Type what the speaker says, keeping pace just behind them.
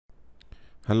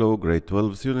Hello grade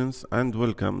 12 students and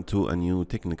welcome to a new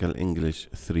Technical English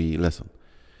 3 lesson.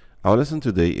 Our lesson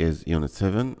today is Unit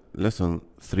 7, Lesson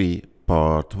 3,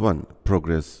 Part 1,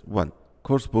 Progress 1,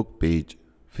 Coursebook page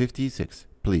 56.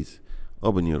 Please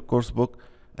open your coursebook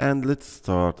and let's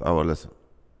start our lesson.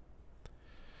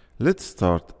 Let's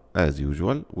start as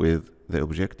usual with the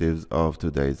objectives of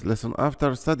today's lesson.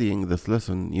 After studying this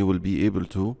lesson, you will be able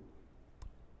to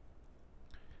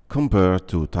compare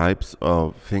two types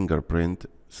of fingerprint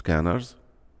scanners,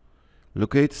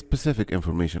 locate specific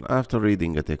information after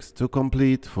reading a text to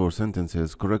complete 4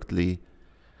 sentences correctly,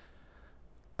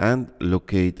 and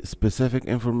locate specific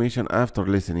information after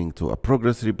listening to a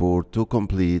progress report to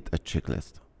complete a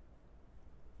checklist.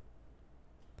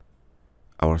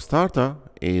 Our starter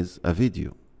is a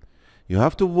video. You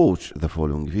have to watch the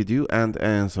following video and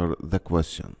answer the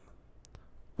question.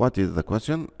 What is the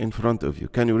question in front of you?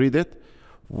 Can you read it?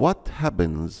 What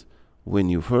happens when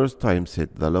you first time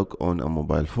set the lock on a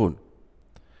mobile phone?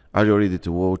 Are you ready to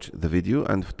watch the video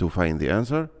and to find the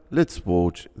answer? Let's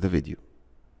watch the video.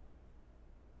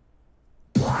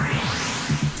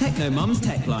 Techno Mum's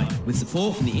Tech Line, with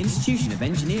support from the Institution of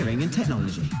Engineering and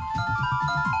Technology.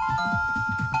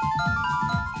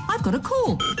 I've got a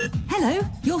call. Hello,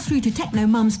 you're through to Techno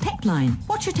Mum's Tech Line.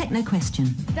 What's your techno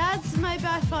question? Dad's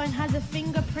mobile phone has a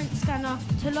fingerprint scanner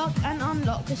to lock and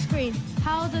unlock the screen.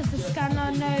 How does the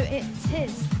scanner know it's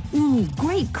his? Ooh,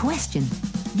 great question.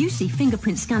 You see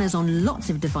fingerprint scanners on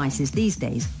lots of devices these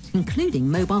days, including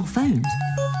mobile phones.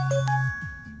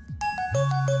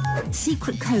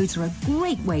 Secret codes are a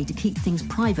great way to keep things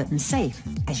private and safe,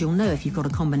 as you'll know if you've got a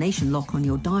combination lock on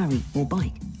your diary or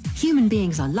bike. Human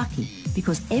beings are lucky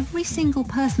because every single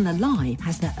person alive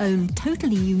has their own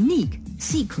totally unique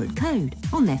secret code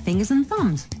on their fingers and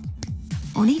thumbs.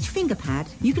 On each finger pad,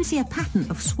 you can see a pattern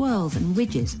of swirls and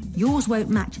ridges. Yours won't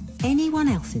match anyone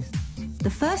else's. The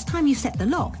first time you set the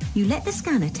lock, you let the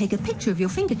scanner take a picture of your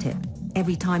fingertip.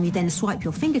 Every time you then swipe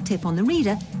your fingertip on the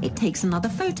reader, it takes another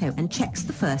photo and checks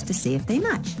the first to see if they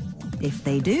match. If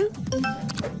they do,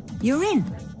 you're in.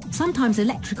 Sometimes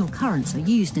electrical currents are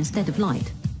used instead of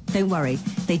light. Don't worry,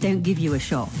 they don't give you a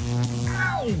shock.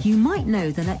 You might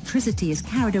know that electricity is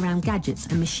carried around gadgets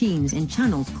and machines in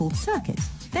channels called circuits.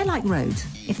 They're like roads.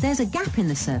 If there's a gap in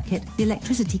the circuit, the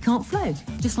electricity can't flow,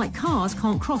 just like cars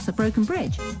can't cross a broken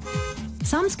bridge.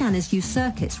 Some scanners use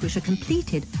circuits which are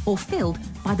completed or filled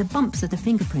by the bumps of the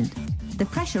fingerprint. The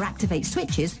pressure activates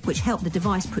switches which help the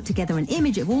device put together an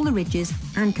image of all the ridges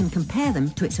and can compare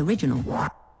them to its original.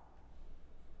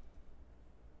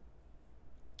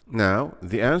 Now,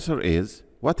 the answer is,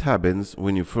 what happens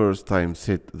when you first time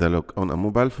set the lock on a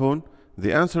mobile phone?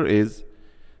 The answer is,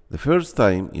 the first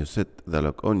time you set the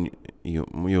lock on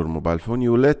your mobile phone,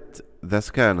 you let the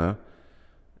scanner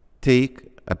take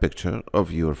a picture of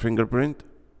your fingerprint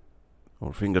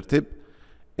or fingertip.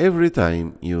 Every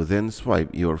time you then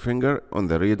swipe your finger on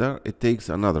the reader, it takes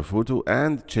another photo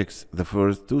and checks the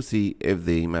first to see if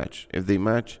they match. If they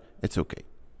match, it's okay.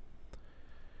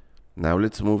 Now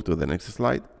let's move to the next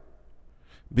slide.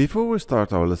 Before we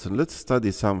start our lesson, let's study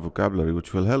some vocabulary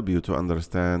which will help you to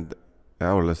understand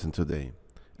our lesson today.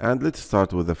 And let's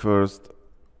start with the first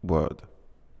word.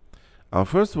 Our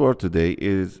first word today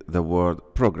is the word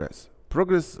progress.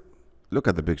 Progress, look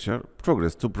at the picture.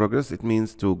 Progress, to progress, it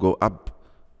means to go up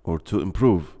or to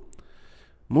improve.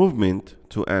 Movement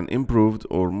to an improved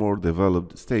or more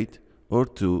developed state or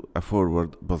to a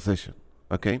forward position.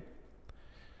 Okay?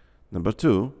 Number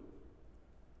 2,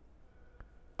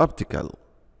 optical.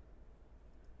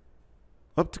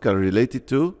 Optical related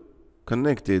to,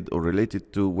 connected or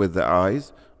related to with the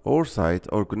eyes or sight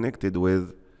or connected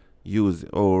with use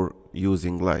or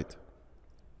using light.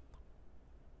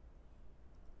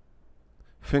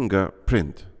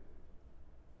 Fingerprint.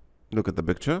 Look at the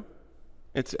picture.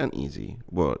 It's an easy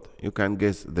word. You can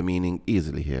guess the meaning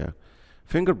easily here.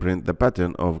 Fingerprint, the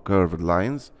pattern of curved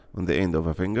lines on the end of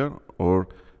a finger or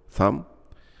thumb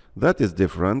that is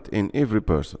different in every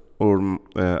person or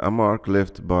a mark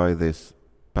left by this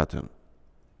pattern.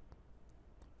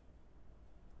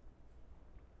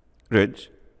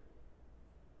 Ridge,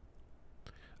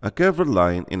 a curved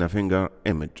line in a finger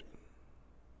image.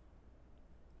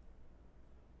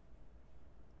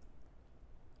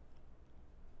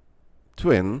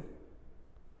 Twin,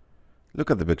 look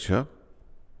at the picture.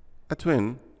 A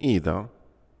twin, either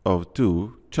of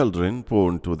two children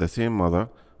born to the same mother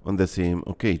on the same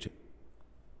occasion.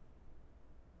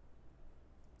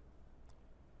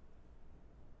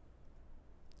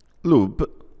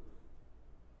 Loop,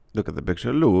 look at the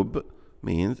picture. Loop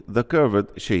means the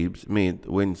curved shapes made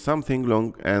when something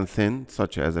long and thin,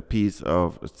 such as a piece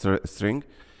of string,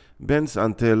 bends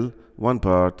until one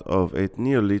part of it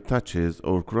nearly touches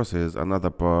or crosses another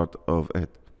part of it.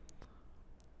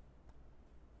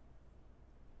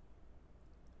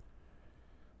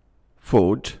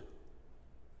 Forge.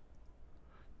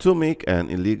 To make an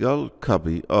illegal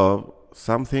copy of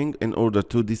something in order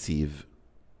to deceive.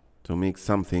 To make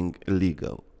something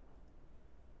illegal.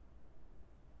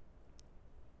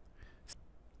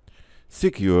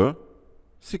 Secure.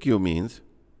 Secure means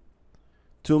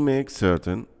to make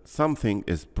certain something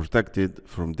is protected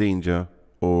from danger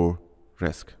or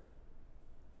risk.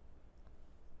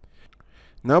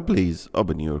 Now please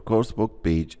open your coursebook,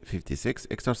 page 56,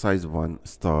 exercise 1,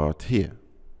 start here.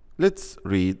 Let's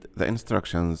read the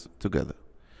instructions together.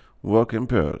 Work in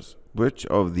pairs. Which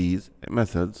of these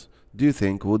methods do you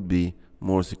think would be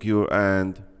more secure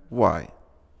and why?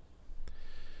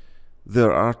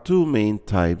 There are two main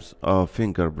types of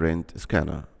fingerprint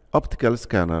scanner. Optical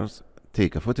scanners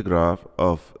take a photograph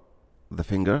of the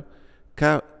finger.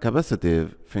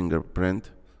 Capacitive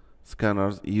fingerprint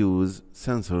scanners use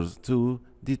sensors to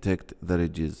detect the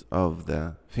ridges of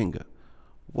the finger.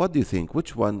 What do you think?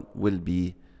 Which one will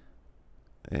be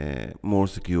more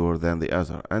secure than the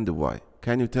other and why?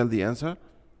 Can you tell the answer?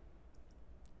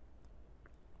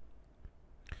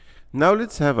 Now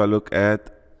let's have a look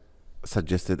at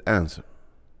suggested answer.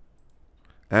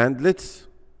 And let's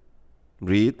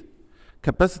read.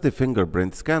 Capacitive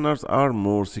fingerprint scanners are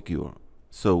more secure.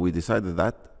 So we decided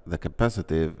that the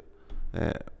capacitive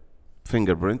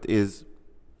fingerprint is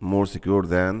more secure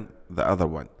than the other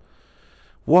one.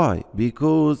 Why?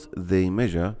 Because they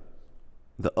measure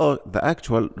the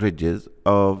actual ridges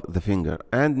of the finger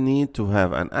and need to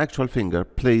have an actual finger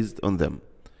placed on them.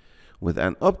 With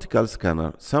an optical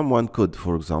scanner, someone could,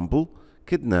 for example,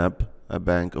 kidnap a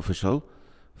bank official,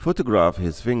 photograph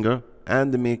his finger,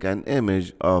 and make an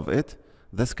image of it.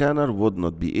 The scanner would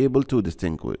not be able to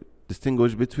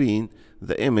distinguish between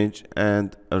the image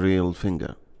and a real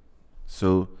finger.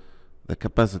 So the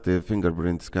capacitive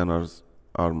fingerprint scanners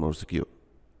are more secure.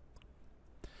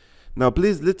 Now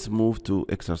please let's move to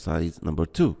exercise number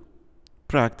 2.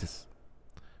 Practice.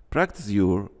 Practice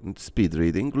your speed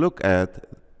reading. Look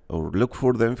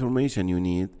for the information you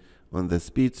need on the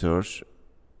speed search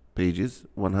pages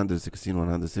 116,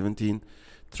 117.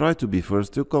 Try to be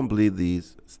first to complete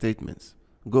these statements.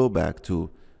 Go back to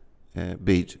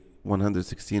page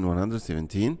 116,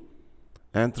 117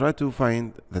 and try to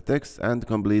find the text and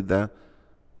complete the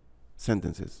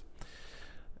sentences.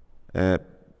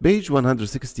 Page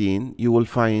 116, you will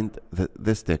find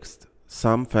this text,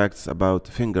 some facts about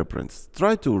fingerprints.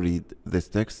 Try to read this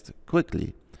text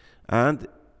quickly, and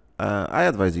I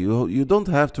advise you don't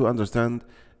have to understand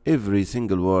every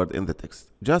single word in the text.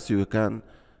 Just you can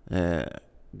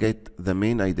get the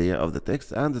main idea of the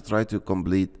text and try to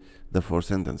complete the 4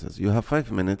 sentences. You have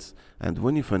 5 minutes, and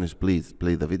when you finish, please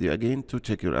play the video again to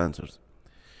check your answers.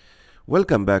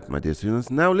 Welcome back, my dear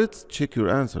students. Now let's check your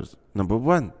answers. Number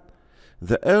 1.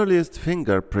 The earliest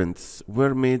fingerprints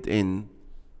were made in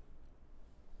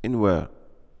where?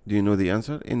 Do you know the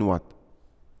answer? In what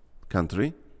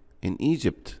country? In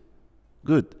Egypt.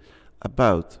 Good.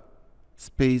 About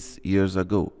space years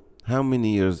ago. How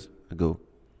many years ago?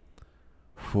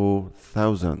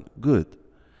 4,000. Good.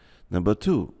 Number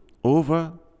 2.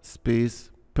 Over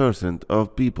space %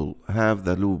 of people have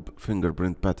the loop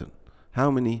fingerprint pattern.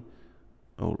 How many,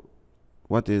 or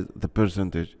what is the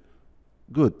percentage?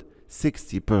 Good.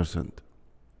 60%.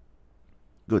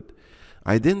 Good.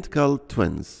 Identical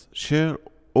twins share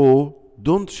or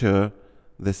don't share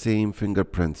the same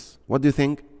fingerprints. What do you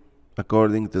think?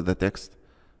 According to the text,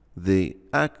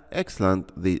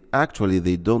 excellent. They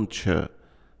don't share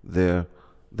the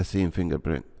same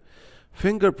fingerprint.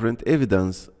 Fingerprint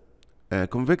evidence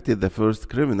convicted the first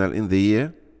criminal in the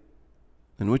year.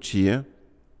 In which year?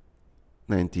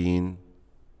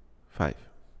 1905.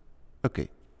 Okay.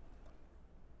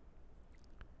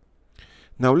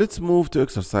 Now let's move to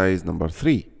exercise number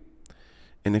 3.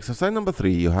 In exercise number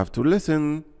 3, you have to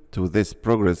listen to this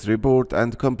progress report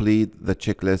and complete the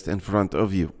checklist in front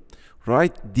of you.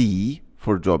 Write D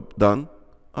for job done,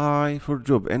 I for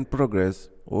job in progress,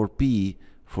 or P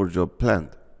for job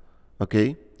planned.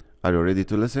 Okay? Are you ready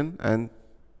to listen and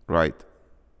write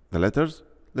the letters?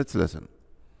 Let's listen.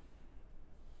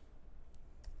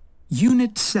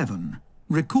 Unit 7,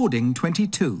 Recording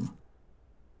 22.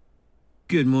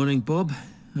 Good morning, Bob.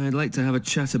 I'd like to have a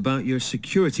chat about your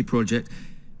security project.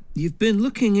 You've been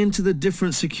looking into the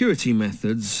different security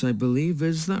methods, I believe.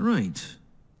 Is that right?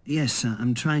 Yes,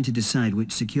 I'm trying to decide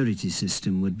which security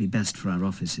system would be best for our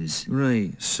offices.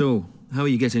 Right. So, how are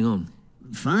you getting on?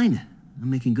 Fine. I'm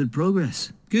making good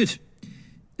progress. Good.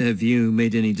 Have you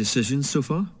made any decisions so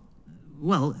far?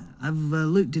 Well, I've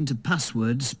looked into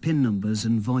passwords, PIN numbers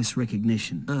and voice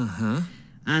recognition. Uh-huh.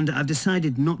 And I've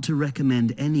decided not to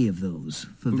recommend any of those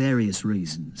for various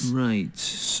reasons. Right.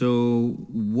 So,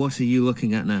 what are you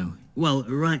looking at now? Well,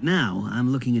 right now,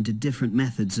 I'm looking into different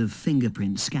methods of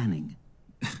fingerprint scanning.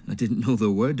 I didn't know there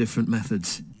were different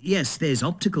methods. Yes, there's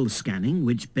optical scanning,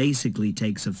 which basically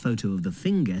takes a photo of the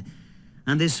finger,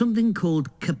 and there's something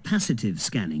called capacitive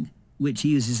scanning, which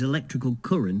uses electrical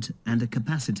current and a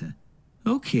capacitor.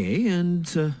 Okay, and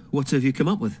what have you come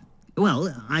up with?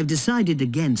 Well, I've decided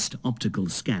against optical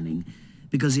scanning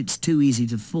because it's too easy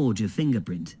to forge a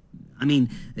fingerprint. I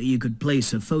mean, you could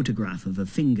place a photograph of a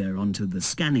finger onto the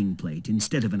scanning plate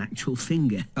instead of an actual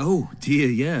finger. Oh, dear,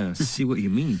 yeah, I see what you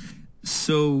mean.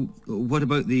 So, what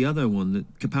about the other one, the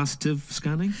capacitive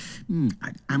scanning?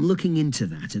 I'm looking into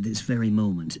that at this very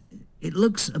moment. It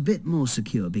looks a bit more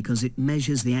secure because it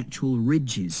measures the actual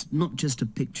ridges, not just a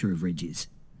picture of ridges.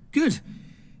 Good.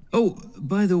 Oh,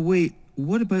 by the way,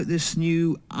 what about this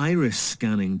new iris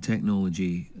scanning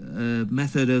technology? A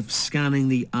method of scanning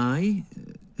the eye?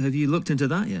 Have you looked into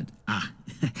that yet?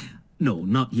 No,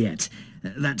 not yet.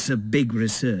 That's a big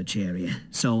research area,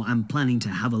 so I'm planning to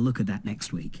have a look at that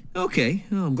next week. Okay,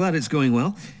 well, I'm glad it's going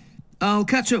well. I'll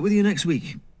catch up with you next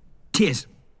week. Cheers.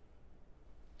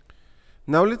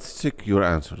 Now let's check your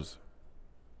answers.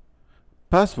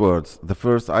 Passwords, the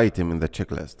first item in the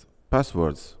checklist.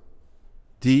 Passwords.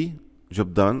 D,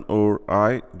 job done, or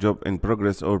I, job in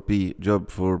progress, or P, job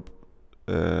for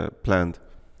planned.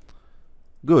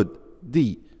 Good.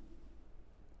 D.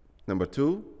 Number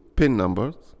 2, PIN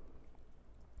numbers.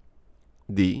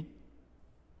 D,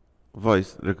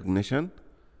 voice recognition.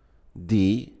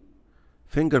 D,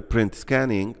 fingerprint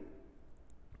scanning.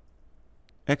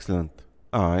 Excellent.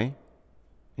 I,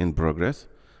 in progress.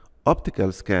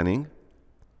 Optical scanning.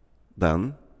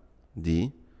 Done.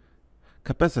 D.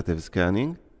 Capacitive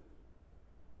scanning.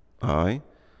 I.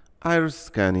 Iris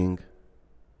scanning.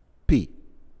 P.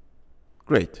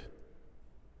 Great.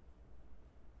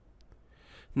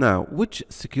 Now, which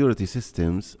security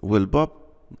systems will Bob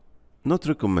not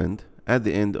recommend at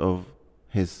the end of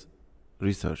his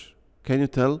research? Can you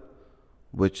tell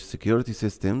which security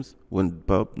systems will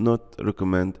Bob not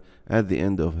recommend at the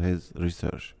end of his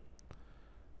research?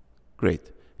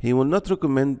 Great. He will not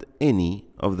recommend any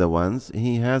of the ones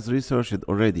he has researched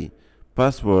already.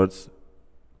 Passwords,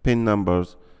 PIN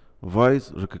numbers,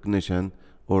 voice recognition,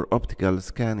 or optical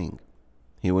scanning.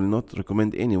 He will not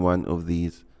recommend any one of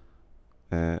these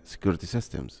security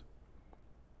systems.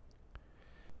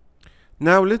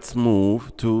 Now let's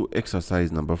move to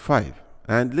exercise number 5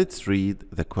 and let's read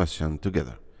the question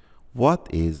together. What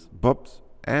is Bob's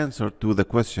answer to the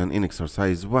question in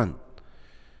exercise 1?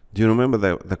 Do you remember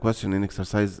the question in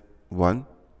exercise 1?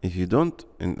 If you don't,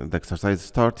 in the exercise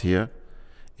start here.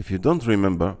 If you don't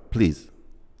remember, please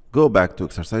go back to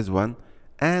exercise 1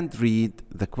 and read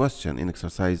the question in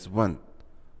exercise 1.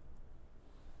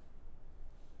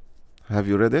 Have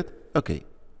you read it? Okay.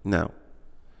 Now,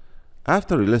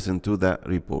 after you listen to the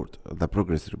report, the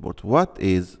progress report, what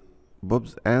is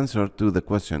Bob's answer to the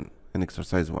question in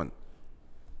exercise 1?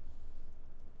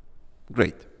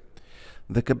 Great.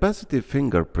 The capacitive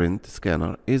fingerprint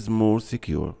scanner is more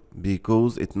secure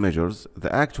because it measures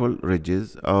the actual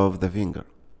ridges of the finger.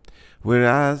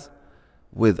 Whereas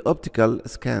with optical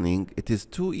scanning, it is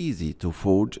too easy to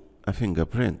forge a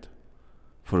fingerprint.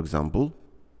 For example,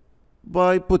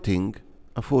 by putting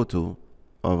a photo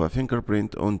of a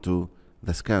fingerprint onto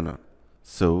the scanner.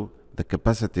 So the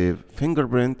capacitive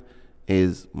fingerprint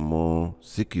is more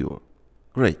secure.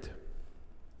 Great.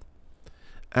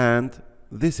 And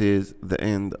this is the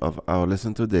end of our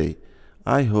lesson today.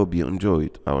 I hope you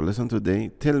enjoyed our lesson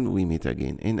today. Till we meet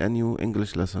again in a new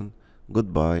English lesson.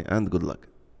 Goodbye and good luck.